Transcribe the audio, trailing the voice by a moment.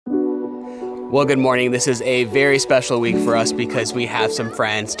Well, good morning. This is a very special week for us because we have some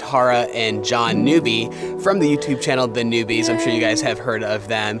friends, Tara and John Newby from the YouTube channel, The Newbys. I'm sure you guys have heard of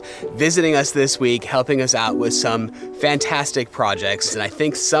them, visiting us this week, helping us out with some fantastic projects. And I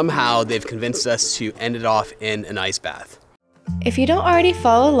think somehow they've convinced us to end it off in an ice bath. If you don't already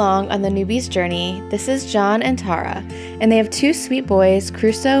follow along on the Newbys journey, this is John and Tara, and they have two sweet boys,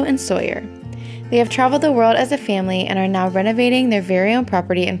 Crusoe and Sawyer. They have traveled the world as a family and are now renovating their very own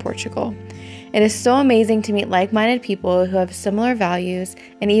property in Portugal. It is so amazing to meet like-minded people who have similar values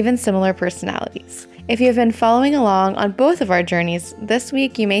and even similar personalities. If you have been following along on both of our journeys, this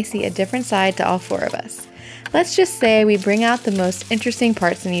week you may see a different side to all four of us. Let's just say we bring out the most interesting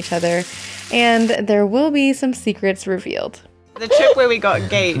parts in each other, and there will be some secrets revealed. The trip where we got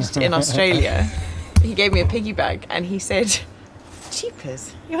engaged in Australia, he gave me a piggy bank and he said,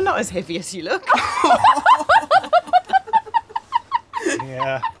 "Jeepers, you're not as heavy as you look."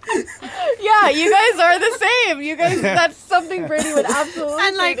 Yeah. Yeah, you guys are the same. You guys, that's something Brady would absolutely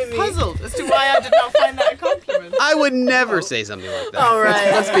And like say to me. puzzled as to why I did not find that a compliment. I would never say something like that. All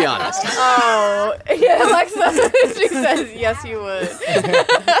right. Let's be honest. Oh, yeah, Alexa, she says yes, you would.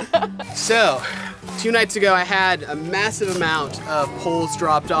 So, 2 nights ago, I had a massive amount of poles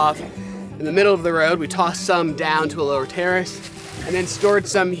dropped off in the middle of the road. We tossed some down to a lower terrace and then stored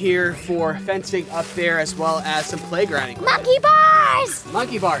some here for fencing up there, as well as some playground equipment. Monkey bars!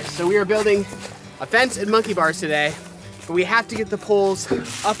 Monkey bars. So we are building a fence and monkey bars today, but we have to get the poles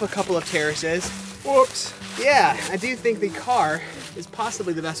up a couple of terraces. Whoops. Yeah, I do think the car is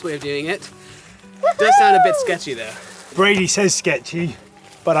possibly the best way of doing it. Does sound a bit sketchy though. Brady says sketchy,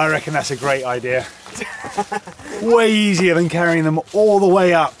 but I reckon that's a great idea. Way easier than carrying them all the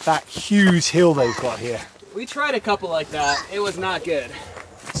way up that huge hill they've got here. We tried a couple like that. It was not good.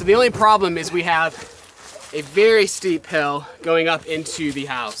 So the only problem is we have a very steep hill going up into the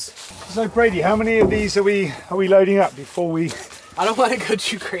house. So Brady, how many of these are we loading up before we... I don't want to go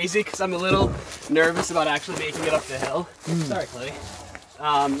too crazy because I'm a little nervous about actually making it up the hill. Sorry, Chloe.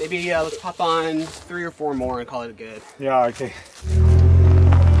 Maybe let's pop on 3 or 4 more and call it good. Yeah, okay.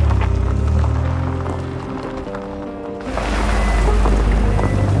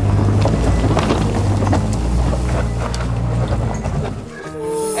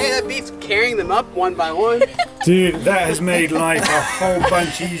 Carrying them up one by one. Dude, that has made life a whole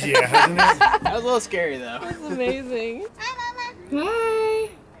bunch easier, hasn't it? That was a little scary though. That's amazing. Hi, Mama. Hi.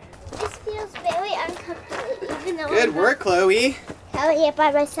 This feels very uncomfortable, even though Good work, Chloe. I'm here by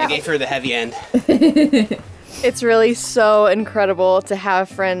I myself. gave her the heavy end. It's really so incredible to have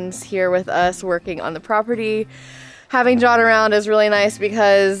friends here with us working on the property. Having John around is really nice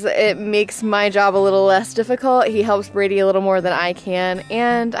because it makes my job a little less difficult. He helps Brady a little more than I can.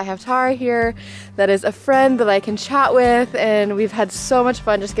 And I have Tara here that is a friend that I can chat with, and we've had so much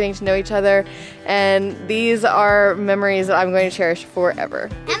fun just getting to know each other. And these are memories that I'm going to cherish forever.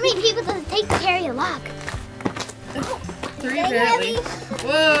 How many people does it take to carry a log? 3 apparently.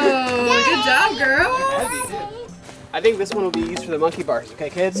 Whoa, good job, girl. I think this one will be used for the monkey bars, okay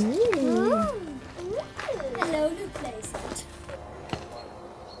kids? Hello, new place.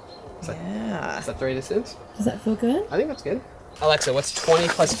 Yeah. Is that the right distance? Does that feel good? I think that's good. Alexa, what's 20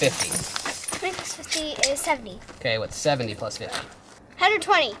 plus 50? 20 plus 50 is 70. Okay, what's 70 plus 50?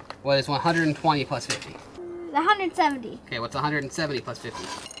 120. What is 120 plus 50? 170. Okay, what's 170 plus 50?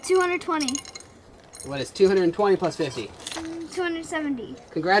 220. What is 220 plus 50? 270.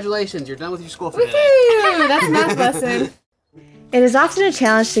 Congratulations, you're done with your school for today. Woohoo! That's a math lesson. It is often a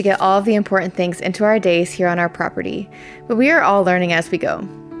challenge to get all of the important things into our days here on our property, but we are all learning as we go.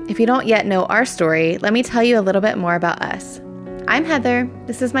 If you don't yet know our story, let me tell you a little bit more about us. I'm Heather,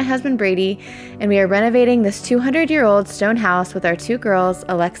 this is my husband Brady, and we are renovating this 200-year-old stone house with our 2 girls,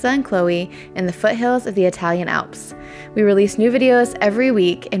 Alexa and Chloe, in the foothills of the Italian Alps. We release new videos every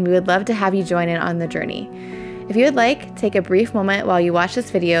week, and we would love to have you join in on the journey. If you would like, take a brief moment while you watch this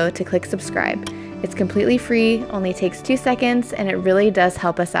video to click subscribe. It's completely free, only takes 2 seconds, and it really does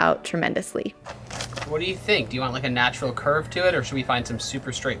help us out tremendously. What do you think? Do you want like a natural curve to it, or should we find some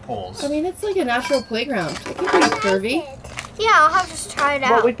super straight poles? I mean, it's like a natural playground. It can be curvy. Yeah, I'll have to try it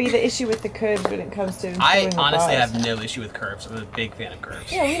out. What would be the issue with the curves when it comes to I installing the honestly bars? have no issue with curves. I'm a big fan of curves.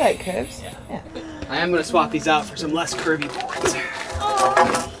 Yeah, we like curves. Yeah. I am going to swap these out for some less curvy boards.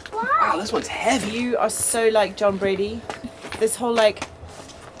 Oh, Wow, this one's heavy. You are so like John Brady. This whole like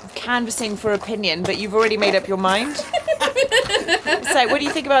canvassing for opinion, but you've already made up your mind. It's like, what do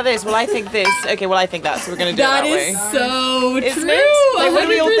you think about this? Well, I think this. Okay, well, I think that, so we're going to do it that way. That is so Isn't true. it? Like, what do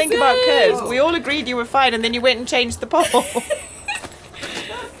we all think about 100%. curves? We all agreed you were fine, and then you went and changed the pole.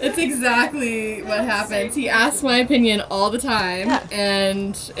 That's exactly what happens. He asks my opinion all the time,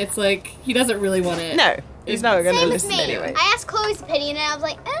 and it's like he doesn't really want it. No, he's not going to Same with listen me. anyway. I asked Chloe's opinion and I was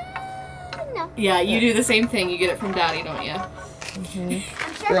like, no. Yeah, you do the same thing. You get it from Daddy, don't you?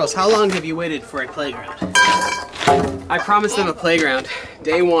 I'm sure Girls, how long have you waited for a playground? I promised them a playground.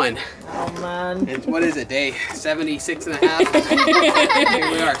 Day 1. Oh man. And what is it? Day 76 and a half?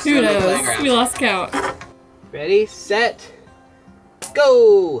 Here we are, Who still no knows? playground. We lost count. Ready, set,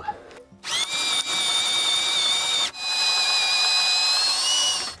 go!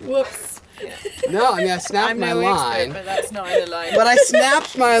 Whoops. No, I mean I snapped I'm my no line. expert, but that's not in the line. But I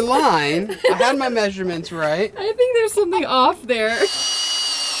snapped my line. I had my measurements right. I think there's something off there.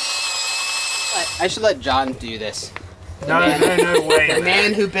 I should let John do this. No way. The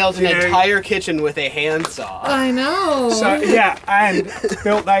man who built an entire kitchen with a handsaw. I know. So yeah, and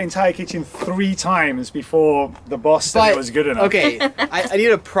built that entire kitchen 3 times before the boss said it was good enough. Okay, I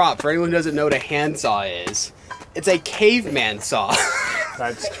need a prop for anyone who doesn't know what a handsaw is. It's a caveman saw.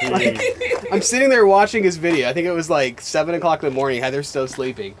 That's true. I'm sitting there watching his video. I think it was like 7 o'clock in the morning. Heather's still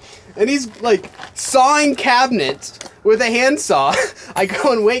sleeping. And he's like sawing cabinets with a handsaw. I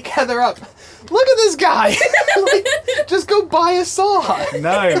go and wake Heather up. Look at this guy! Like, just go buy a saw.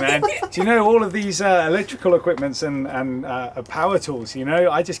 No, man. Do you know all of these electrical equipments and power tools? You know,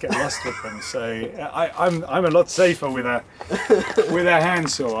 I just get lost with them. So I'm a lot safer with a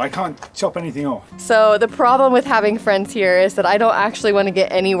handsaw. I can't chop anything off. So the problem with having friends here is that I don't actually want to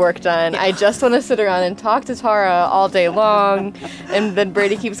get any work done. I just want to sit around and talk to Tara all day long. And then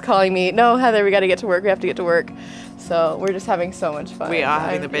Brady keeps calling me, no, Heather, we got to get to work. We have to get to work. So we're just having so much fun. We are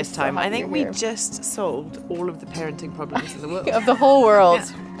having I'm the best just so time. I happy think you're we here. just solved all of the parenting problems in the world. Of the whole world.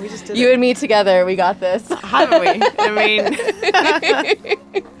 Yeah, we just did You it. and me together, we got this. Haven't we? I mean,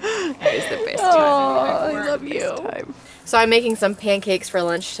 that is the best time. Oh, I love you. So I'm making some pancakes for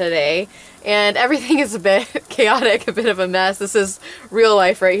lunch today, and everything is a bit chaotic, a bit of a mess. This is real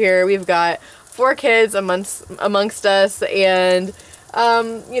life right here. We've got 4 kids amongst us, and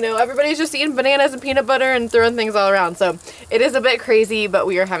you know, everybody's just eating bananas and peanut butter and throwing things all around. So it is a bit crazy, but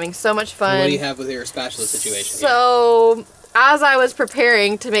we are having so much fun. What do you have with your spatula situation? So as I was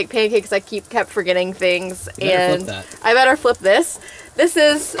preparing to make pancakes, I kept forgetting things, and I better flip this. This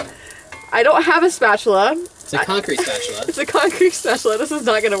is, I don't have a spatula. It's a concrete spatula. It's a concrete spatula. This is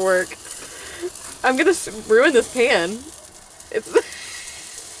not gonna work. I'm gonna ruin this pan. It's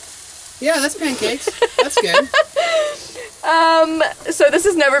Yeah, that's pancakes. That's good. So this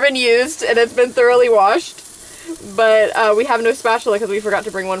has never been used, and it's been thoroughly washed, but we have no spatula because we forgot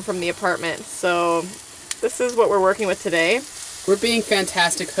to bring one from the apartment. So this is what we're working with today. We're being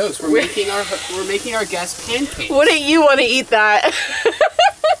fantastic hosts. We're making our guests pancakes. Wouldn't you want to eat that?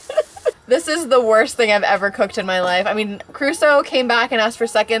 This is the worst thing I've ever cooked in my life. I mean, Crusoe came back and asked for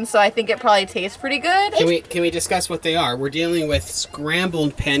seconds, so I think it probably tastes pretty good. Can we discuss what they are? We're dealing with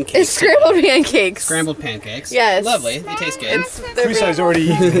scrambled pancakes. It's scrambled pancakes. Scrambled pancakes. Yes. Lovely. They taste good. Crusoe's already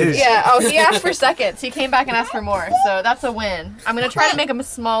eaten his. Yeah, oh, he asked for seconds. He came back and asked for more, so that's a win. I'm going to try to make them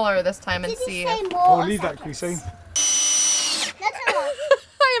smaller this time and Did see. you say if- more? Oh, or leave that, seconds? Crusoe. That's enough.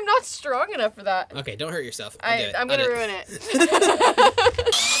 I am not strong enough for that. Okay, don't hurt yourself. I'll do it. I'm I'll going to do ruin it.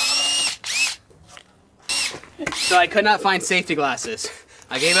 So I could not find safety glasses.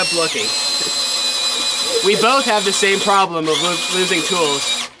 I gave up looking. We both have the same problem of losing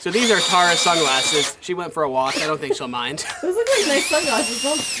tools. So these are Tara's sunglasses. She went for a walk. I don't think she'll mind. Those look like nice sunglasses.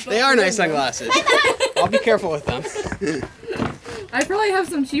 Don't They are nice sunglasses. I'll be careful with them. I probably have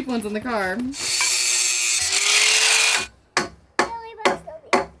some cheap ones in the car.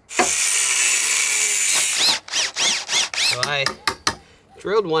 So I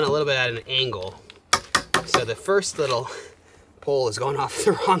drilled one a little bit at an angle. So the first little pole is going off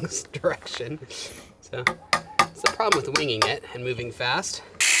the wrong direction. So it's the problem with winging it and moving fast.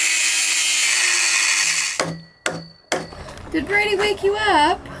 Did Brady wake you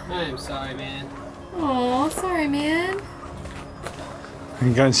up? I'm sorry, man. Oh, sorry, man. I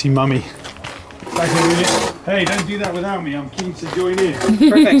can go and see Mummy. Back in a minute. Hey, don't do that without me. I'm keen to join in.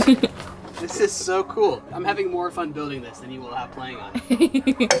 Perfect. This is so cool. I'm having more fun building this than you will have playing on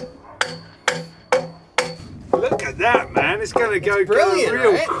it. Look at that, man. It's going to go Brilliant,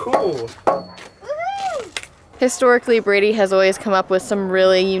 real right? cool. Historically, Brady has always come up with some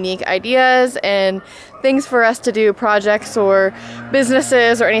really unique ideas and things for us to do, projects or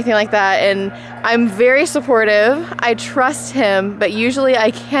businesses or anything like that, and I'm very supportive. I trust him, but usually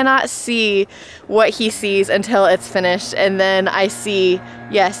I cannot see what he sees until it's finished, and then I see,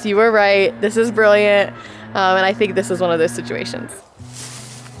 yes, you were right, this is brilliant, and I think this is one of those situations.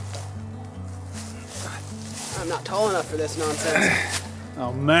 I'm not tall enough for this nonsense.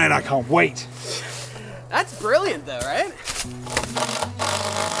 Oh man, I can't wait. That's brilliant though, right?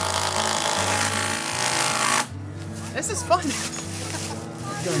 This is fun.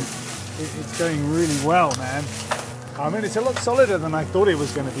 It's going really well, man. I mean, it's a lot solider than I thought it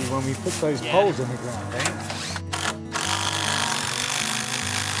was going to be when we put those poles in the ground, eh?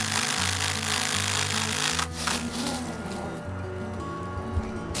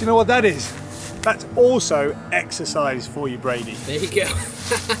 Do you know what that is? That's also exercise for you, Brady. There you go.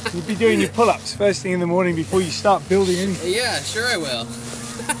 You'd be doing your pull-ups first thing in the morning before you start building anything. Yeah, sure I will.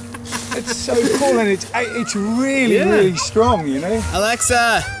 It's so cool, and it's really, really strong, you know?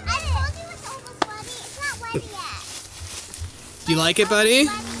 Alexa, I told you it's almost ready. It's not ready yet. do you like it, buddy? I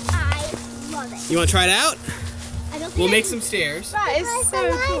love it. You want to try it out? I don't think We'll make some stairs. That is so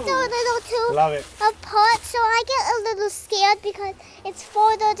mine's a cool. little too Love it. apart, so I get a little scared because it's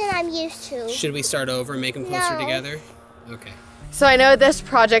farther than I'm used to. Should we start over and make them closer No. together? Okay. So I know this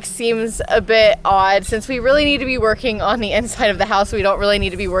project seems a bit odd since we really need to be working on the inside of the house. We don't really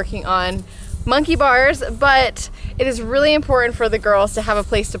need to be working on monkey bars, but it is really important for the girls to have a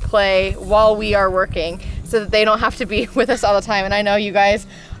place to play while we are working so that they don't have to be with us all the time. And I know you guys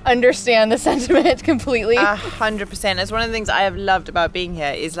understand the sentiment completely. 100%. It's one of the things I have loved about being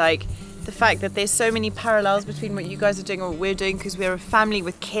here is like the fact that there's so many parallels between what you guys are doing and what we're doing, because we're a family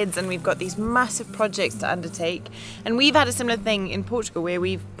with kids and we've got these massive projects to undertake. And we've had a similar thing in Portugal where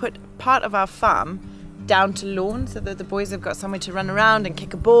we've put part of our farm down to lawn so that the boys have got somewhere to run around and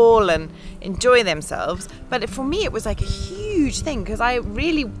kick a ball and enjoy themselves. But for me it was like a huge thing, because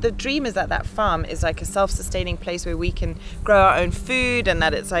the dream is that that farm is like a self-sustaining place where we can grow our own food, and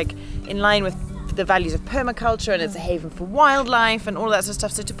that it's like in line with the values of permaculture, and it's a haven for wildlife and all that sort of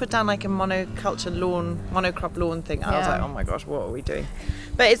stuff. So to put down like a monocrop lawn thing, I was like, oh my gosh, what are we doing?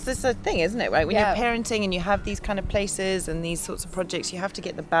 But it's this thing, isn't it, right? When you're parenting and you have these kind of places and these sorts of projects, you have to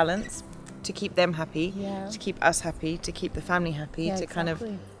get the balance to keep them happy, to keep us happy, to keep the family happy, to kind of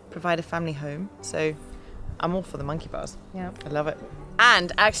provide a family home. So I'm all for the monkey bars. Yeah. I love it.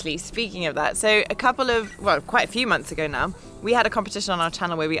 And actually, speaking of that, so quite a few months ago now, we had a competition on our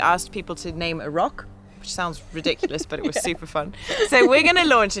channel where we asked people to name a rock, which sounds ridiculous, but it was super fun. So we're going to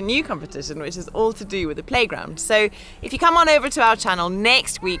launch a new competition, which is all to do with the playground. So if you come on over to our channel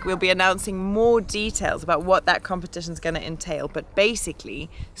next week, we'll be announcing more details about what that competition is going to entail. But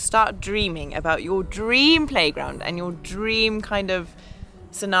basically, start dreaming about your dream playground and your dream kind of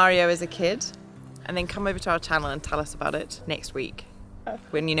scenario as a kid, and then come over to our channel and tell us about it next week,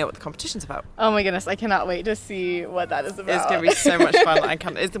 when you know what the competition's about. Oh my goodness, I cannot wait to see what that is about. It's going to be so much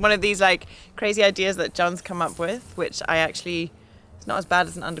fun. It's one of these like crazy ideas that John's come up with, which it's not as bad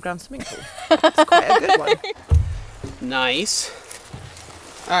as an underground swimming pool. It's quite a good one. Nice.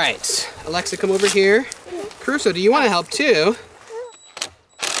 All right, Alexa, come over here. Crusoe, do you want to help too?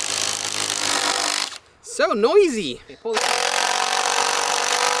 So noisy. Okay, pull it.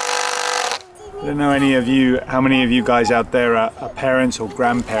 I don't know how many of you guys out there are parents or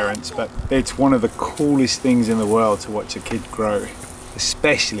grandparents, but it's one of the coolest things in the world to watch a kid grow,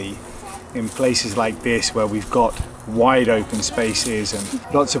 especially in places like this where we've got wide open spaces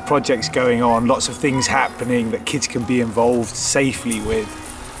and lots of projects going on, lots of things happening that kids can be involved safely with.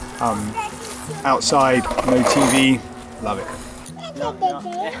 Outside, no TV, love it.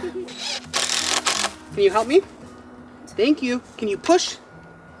 Can you help me? Thank you. Can you push?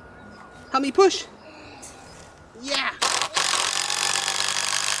 Help me push. Yeah.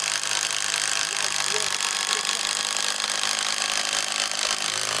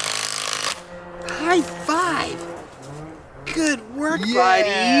 High five. Good work,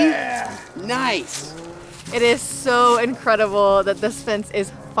 buddy. Nice. It is so incredible that this fence is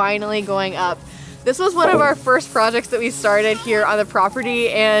finally going up. This was one of our first projects that we started here on the property,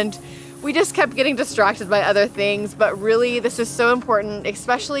 and we just kept getting distracted by other things, but really this is so important,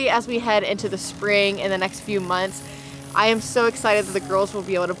 especially as we head into the spring in the next few months. I am so excited that the girls will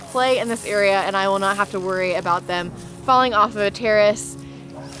be able to play in this area and I will not have to worry about them falling off of a terrace.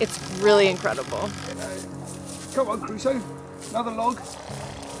 It's really incredible. Come on, Crusoe, another log.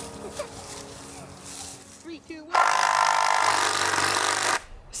 3, 2, 1.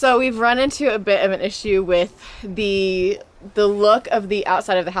 So we've run into a bit of an issue with the look of the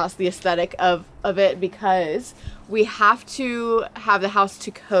outside of the house, the aesthetic of it, because we have to have the house to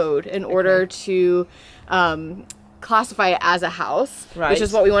code in order to classify it as a house, which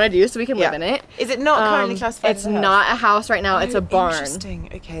is what we want to do so we can live in it. Is it not currently classified as It's a house? not a house right now, it's a barn. Interesting,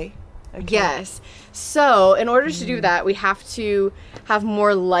 okay. Okay. Yes. So in order to do that, we have to have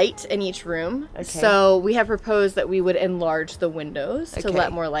more light in each room. Okay. So we have proposed that we would enlarge the windows to Okay.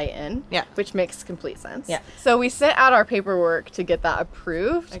 let more light in. Yeah. Which makes complete sense. Yeah. So we sent out our paperwork to get that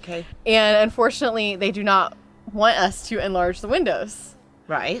approved. Okay. And unfortunately, they do not want us to enlarge the windows.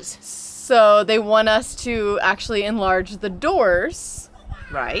 Right. So they want us to actually enlarge the doors,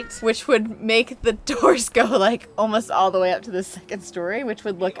 Right. which would make the doors go like almost all the way up to the second story, which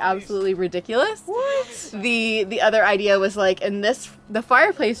would look absolutely ridiculous. What? The other idea was like in the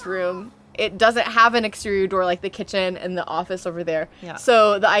fireplace room, it doesn't have an exterior door like the kitchen and the office over there. Yeah.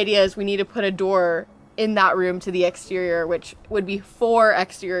 So the idea is we need to put a door in that room to the exterior, which would be 4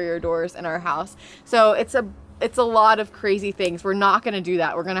 exterior doors in our house. So it's a lot of crazy things. We're not going to do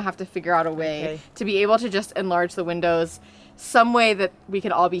that. We're going to have to figure out a way to be able to just enlarge the windows some way that we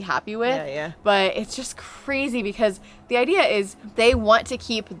can all be happy with. Yeah, yeah. But it's just crazy because the idea is they want to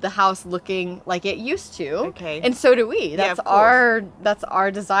keep the house looking like it used to. Okay. And so do we. Yeah, That's of course. that's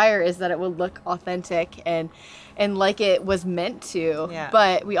our desire, is that it would look authentic and like it was meant to. Yeah.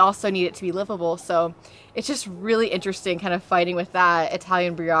 But we also need it to be livable. So it's just really interesting kind of fighting with that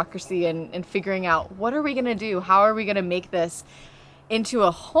Italian bureaucracy and figuring out what are we going to do? How are we going to make this into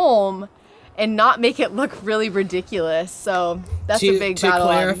a home and not make it look really ridiculous? So that's a big battle.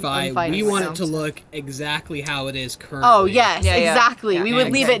 To I'm clarify, fighting we want right it to now. look exactly how it is currently. Oh, yes, Yeah, yeah. exactly. Yeah, we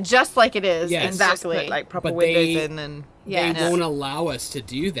would leave okay. it just like it is. Yes. And just Exactly. put, like proper But windows they- in and Yeah. They won't allow us to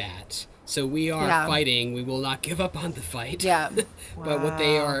do that. So we are Yeah. fighting. We will not give up on the fight. Yeah. But what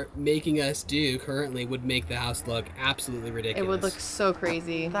they are making us do currently would make the house look absolutely ridiculous. It would look so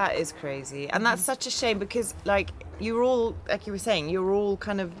crazy. that is crazy. And that's such a shame because like you're all, like you were saying, you're all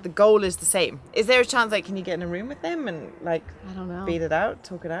kind of, the goal is the same. Is there a chance, like, can you get in a room with them and like I don't know. beat it out,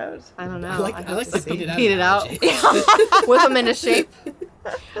 talk it out? I don't know. I like the beat it out. Beat it out. analogy. Whip them into shape.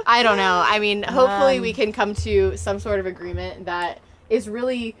 I don't know. I mean, hopefully we can come to some sort of agreement that is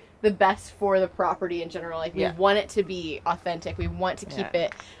really the best for the property in general. Like, we Yeah. want it to be authentic. We want to keep Yeah.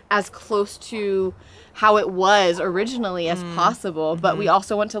 it as close to how it was originally as possible, but we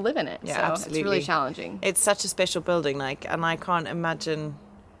also want to live in it. Yeah, so it's absolutely. really challenging. It's such a special building, like, and I can't imagine.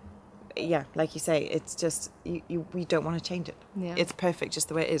 Yeah, like you say, it's just we don't want to change it. Yeah. It's perfect just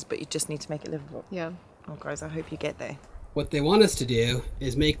the way it is, but you just need to make it livable. Yeah. Oh, guys, I hope you get there. What they want us to do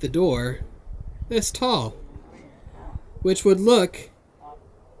is make the door this tall, which would look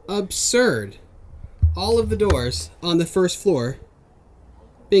absurd. All of the doors on the first floor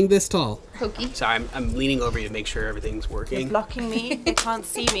being this tall. Pokey. Sorry, I'm leaning over you to make sure everything's You're working. blocking me. They can't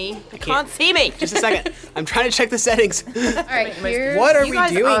see me. They can't see me. Just a second. I'm trying to check the settings. All right, here. What are You we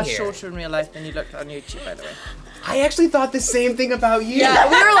guys doing are here? shorter in real life than you look on YouTube, by the way. I actually thought the same thing about you. Yeah,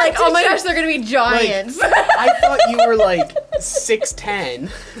 we were like, oh my gosh, they're gonna be giants. I thought you were like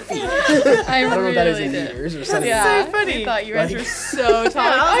 6'10". I I don't know what that is in did. meters or something. Yeah, so funny. I thought you guys Like- were so tall.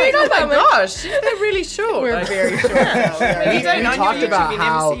 I was like, oh my gosh, they're really short. We're Like, very short. you We don't on talked your YouTube, about you never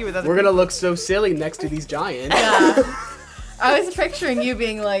how see you with other we're gonna people. look so silly next to these giants. Yeah. I was picturing you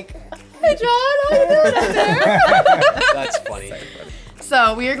being like, hey John, how you doing up there? That's funny.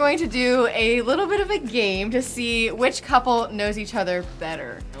 So we are going to do a little bit of a game to see which couple knows each other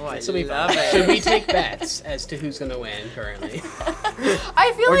better. Oh, I This will be love fun. it. Should we take bets as to who's gonna win currently,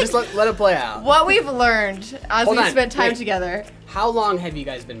 I feel or like just let it play out? what we've learned as Hold we've on, spent time wait. together. How long have you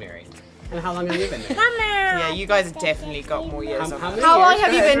guys been married? And how long have you been married? Yeah, you guys have definitely got more years How on many us. How long years?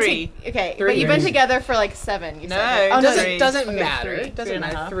 have you been? Three. Okay, 3 but you've been years. together for like 7. You No, said. Oh, Doesn't three. doesn't Okay, matter. 3. Doesn't 3 and a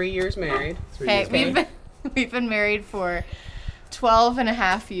matter. half. 3 years married. Okay, we've been married for 12 and a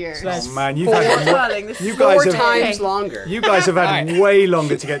half years. that's Oh man, you've Four had Darling, this you is guys Four have times Okay. longer. you guys have had Alright. way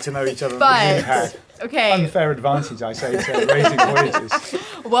longer to get to know each other than we've had. But okay, Unfair advantage, I say, to raising Voyagers.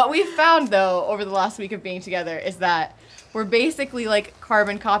 what we found though over the last week of being together is that we're basically like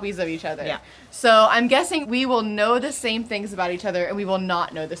carbon copies of each other. Yeah. So I'm guessing we will know the same things about each other and we will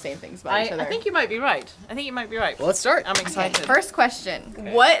not know the same things about each other. I think you might be right. I think you might be right. Well, let's start. I'm excited. First question.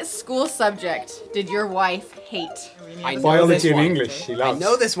 What school subject did your wife hate? I know Biology this and one. English, she I loves.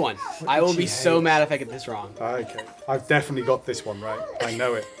 know this one. I will be she so hate? mad if I get this wrong. Okay, I've definitely got this one right. I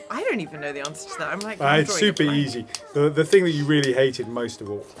know it. I don't even know the answer to that. I'm like, It's super easy. The thing that you really hated most of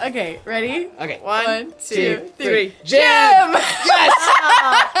all. Okay, ready? Okay. 1, 2, 3. Jim! Yes!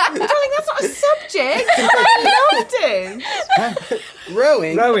 Darling, that's not a subject. I loved it.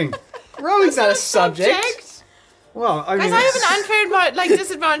 Rowing. Rowing. Rowing's not a subject. Well, I mean, Guys, I have an unfair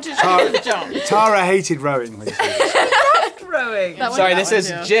disadvantage to the job. Tara hated rowing when she was Rowing. That one- Sorry, that this one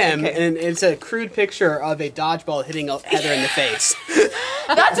is too. Jim, Okay. and it's a crude picture of a dodgeball hitting Heather in the face.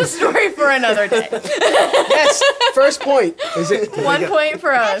 That's a story for another day. Yes, first point. Is it? 1 point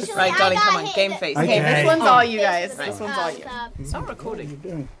for us. Actually, Right, I darling, got come on, hit game in- face. Okay, Okay. this one's all you guys. This one's all you. It's not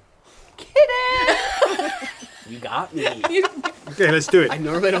recording. You got me. Okay, let's do I it.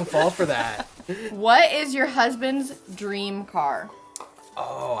 normally don't fall for that. What is your husband's dream car?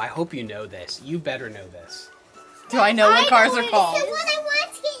 Oh, I hope you know this. You better know this. Do I know what cars are called? This is what I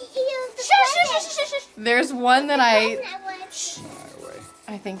want to get you. There's one that I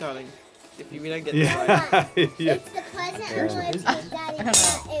think. Darling, if you don't get this right. Yeah. Yeah. It's the present I wanted to get Daddy.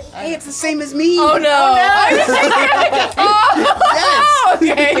 Hey, it's the same as me. Oh no! Oh,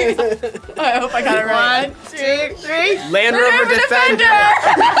 okay. I hope I got it right. 1, 2, 3. Land Rover Defender.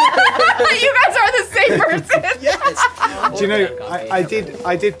 You guys are the same person. Yes. Do you know,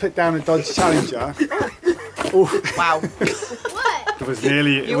 I did put down a Dodge Challenger. Wow. What? It was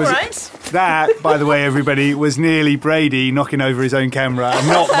nearly. You alright? That, by the way, everybody, was nearly Brady knocking over his own camera, and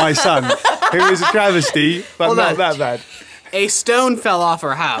not my son. It was a travesty, but Hold not on. that bad. A stone fell off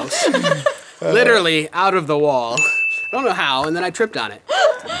our house, literally out of the wall. I don't know how, and then I tripped on it.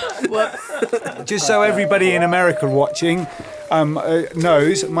 Just so everybody in America watching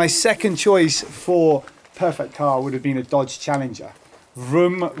knows, my second choice for perfect car would have been a Dodge Challenger.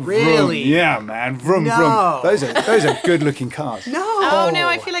 Vroom, vroom. Really? Yeah, man. Vroom, No. vroom. Those are good looking cars. No. Oh no,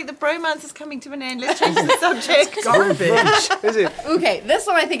 I feel like the bromance is coming to an end. Let's change the subject. Garbage. Is it? Okay, this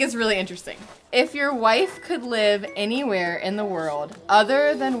one I think is really interesting. If your wife could live anywhere in the world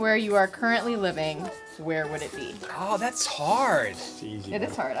other than where you are currently living, where would it be? Oh, that's hard. Easy. It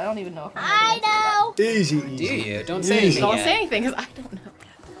is hard. I don't even know if I know. Easy, easy. Do you? Don't say Easy. anything Don't yet. say anything because I don't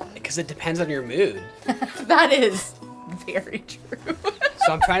know. Because it depends on your mood. That is very true.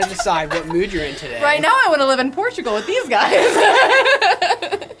 So I'm trying to decide what mood you're in today. Right now I want to live in Portugal with these guys.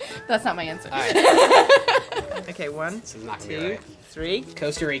 That's not my answer. All right. Okay, 1, This is not gonna be 2, right. 3.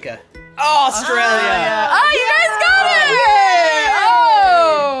 Costa Rica. Australia. Oh, you guys got it!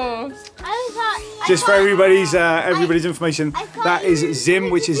 Oh! Just for everybody's information, that is Zim,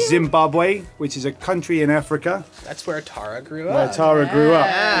 which is Zimbabwe, which is a country in Africa That's where Tara grew where up. Tara grew up.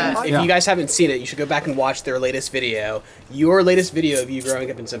 If Yeah. you guys haven't seen it, you should go back and watch their latest video. Your latest video of you growing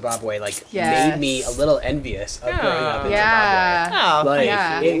up in Zimbabwe, Yes. made me a little envious of growing up in Yeah. Zimbabwe. Like,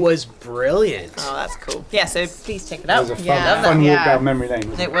 Yeah. it was brilliant. Oh, that's cool. Yeah, so please check it It out. was a fun, Yeah. fun walk Yeah. down memory lane.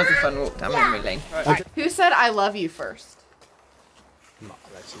 Wasn't It was a fun walk down memory lane. Who said I love you first?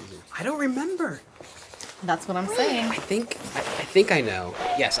 I don't remember. That's what I'm saying. I think I know.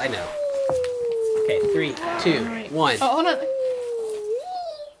 Yes, I know. Okay, 3, 2, 1. Oh, hold on.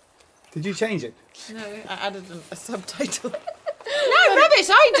 Did you change it? No, I added a subtitle. No, rubbish,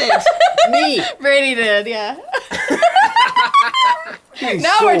 I did. Me. Brady did, yeah. Hey,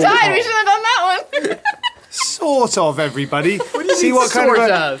 Now we're sort tied. of. We should have done that one. Sort of, everybody. do you See mean, what kind sort of,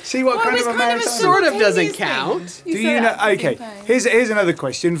 of? see what kind it's of a kind of a maritime- Sort of doesn't count. Do you know? Okay, here's another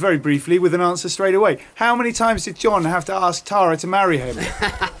question, very briefly, with an answer straight away. How many times did John have to ask Tara to marry him?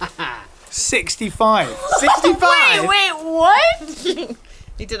 65. 65. Wait, what?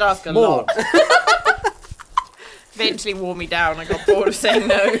 He did ask a More. lot. Eventually wore me down. I got bored of saying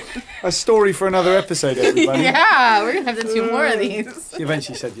no. A story for another episode, everybody. Yeah, we're gonna have to do more of these. She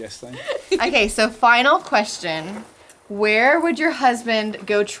eventually said yes, though. Okay, so final question. Where would your husband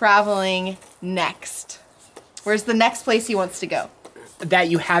go traveling next? Where's the next place he wants to go? That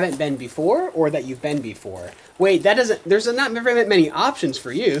you haven't been before, or that you've been before? Wait, that doesn't. There's not very many options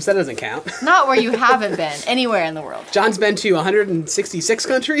for you, so that doesn't count. Not where you haven't been, anywhere in the world. John's been to 166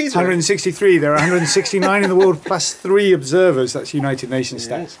 countries. or- 163. There are 169 in the world, plus 3 observers. That's United Nations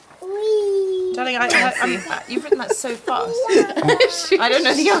stats. Darling, you've written that so fast. I don't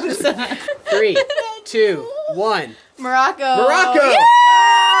know the answer. 3, 2, 1. Morocco. Morocco.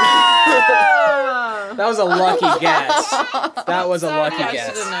 That was a lucky guess. That was a lucky I should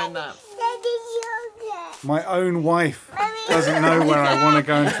guess. have known that. My own wife doesn't know where I want to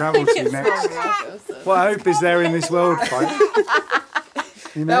go and travel to next. What hope is there in this world, fight?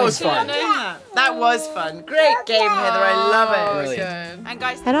 You know? That was fun. That was fun. Great game, Heather. I love it. Brilliant. And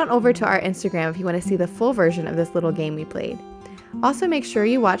guys, Head on over to our Instagram if you want to see the full version of this little game we played. Also, make sure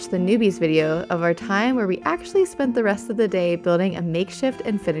you watch the Newbys video of our time where we actually spent the rest of the day building a makeshift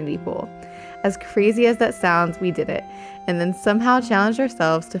infinity pool. As crazy as that sounds, we did it, and then somehow challenged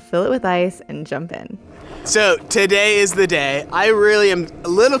ourselves to fill it with ice and jump in. So today is the day. I really am a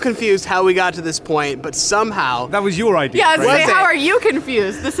little confused how we got to this point, but somehow That was your idea. Yeah, I was right? saying, how are you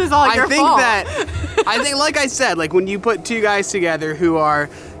confused? This is all your I think fault. that I think, like I said, like when you put two guys together who are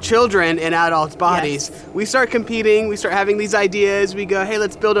children in adults' bodies, we start competing, we start having these ideas, we go, hey,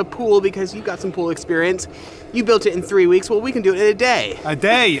 let's build a pool because you got some pool experience. You built it in 3 weeks, well, we can do it in a day. A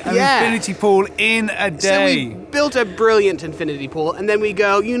day? An infinity pool in a day. So we built a brilliant infinity pool, and then we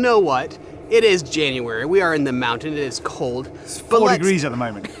go, you know what? It is January, we are in the mountain, it is cold. It's 4 degrees at the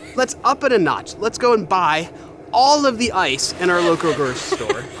moment. Let's up it a notch. Let's go and buy all of the ice in our local grocery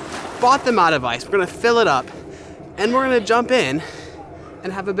store. Bought them out of ice, we're gonna fill it up, and we're gonna jump in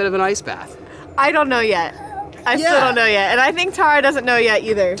and have a bit of an ice bath. I don't know yet. I still don't know yet. And I think Tara doesn't know yet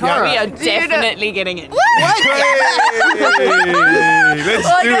either. Tara, we are definitely getting it. What?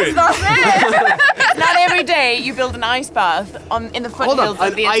 Let's do it. Not every day you build an ice bath in the foothills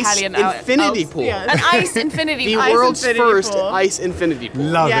of the Italian Alps. Infinity pool. An ice infinity pool. The world's first ice infinity pool.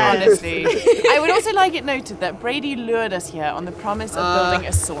 Love it. Honestly. I would also like it noted that Brady lured us here on the promise of building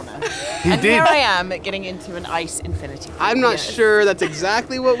a sauna. He did. Here I am getting into an ice infinity pool. I'm not sure that's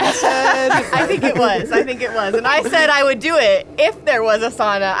exactly what we said. I think it was. And I said I would do it. If there was a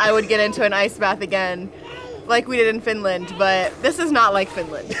sauna, I would get into an ice bath again, like we did in Finland, but this is not like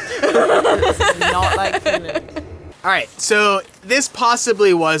Finland. This is not like Finland. All right, so this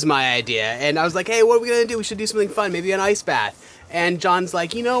possibly was my idea, and I was like, hey, what are we gonna do? We should do something fun, maybe an ice bath. And John's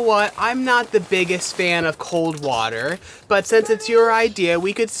like, you know what? I'm not the biggest fan of cold water, but since it's your idea,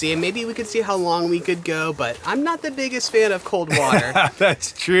 we could see, and maybe we could see how long we could go, but I'm not the biggest fan of cold water.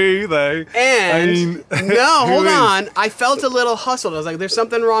 That's true, though. And, no, hold on. I felt a little hustled. I was like, there's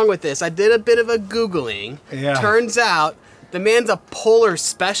something wrong with this. I did a bit of a Googling. Yeah. Turns out, the man's a polar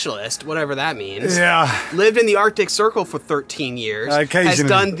specialist, whatever that means. Yeah. Lived in the Arctic Circle for 13 years. Occasionally. Has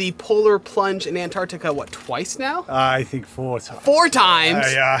done the polar plunge in Antarctica, what, twice now? I think 4 times. 4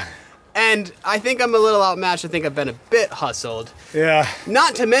 times. Yeah. And I think I'm a little outmatched. I think I've been a bit hustled. Yeah.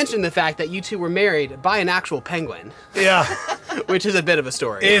 Not to mention the fact that you two were married by an actual penguin. Yeah. Which is a bit of a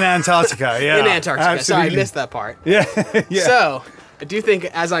story. In Antarctica, yeah. In Antarctica. Absolutely. Sorry, I missed that part. Yeah. Yeah. So, I do think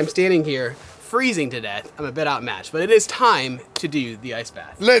as I'm standing here, freezing to death, I'm a bit outmatched. But it is time to do the ice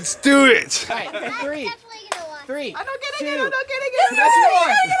bath. Let's do it. All right, 3, 3. I'm not getting 2, it. I'm not getting That's it. more.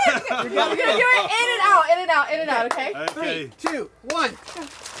 You're gonna do it in and out, in and out, in and out. Okay. Okay. 3, 2, 1.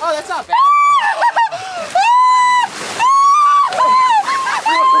 Oh, that's not bad.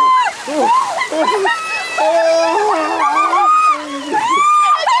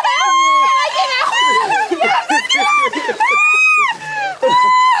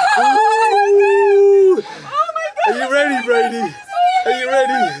 Are you ready, Brady? Are you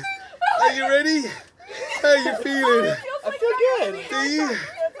ready? Are you ready? How are you feeling? I feel good. Do you?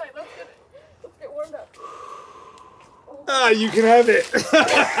 Let's get warmed up. Ah, you can have it.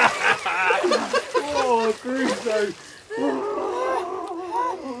 Oh, Crusoe.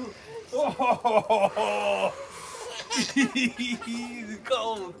 Oh. It's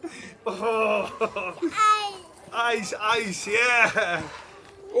cold. Oh. Ice, ice, yeah.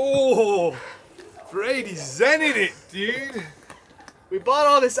 Oh. Brady's zenning it, dude. We bought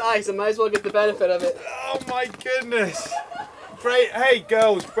all this ice, I might as well get the benefit of it. Oh my goodness. Hey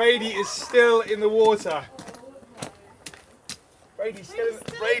girls, Brady is still in the water. Brady's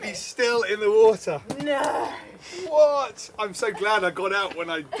still in the water. No. What? I'm so glad I got out when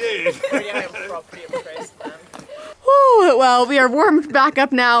I did. Whew, well, we are warmed back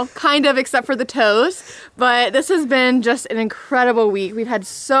up now, kind of, except for the toes. But this has been just an incredible week. We've had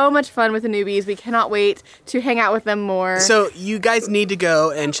so much fun with the Newbys. We cannot wait to hang out with them more. So you guys need to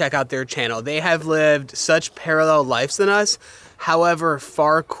go and check out their channel. They have lived such parallel lives than us. However,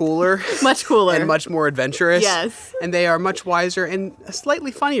 far cooler. Much cooler. And much more adventurous. Yes. And they are much wiser and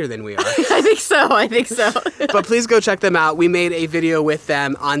slightly funnier than we are. I think so. But please go check them out. We made a video with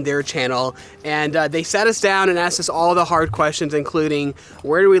them on their channel, and they sat us down and asked us all the hard questions, including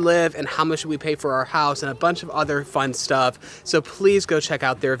where do we live and how much should we pay for our house and a bunch of other fun stuff. So please go check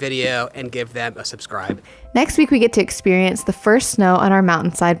out their video and give them a subscribe. Next week, we get to experience the first snow on our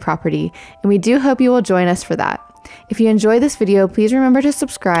mountainside property, and we do hope you will join us for that. If you enjoyed this video, please remember to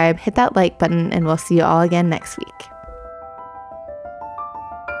subscribe, hit that like button, and we'll see you all again next week.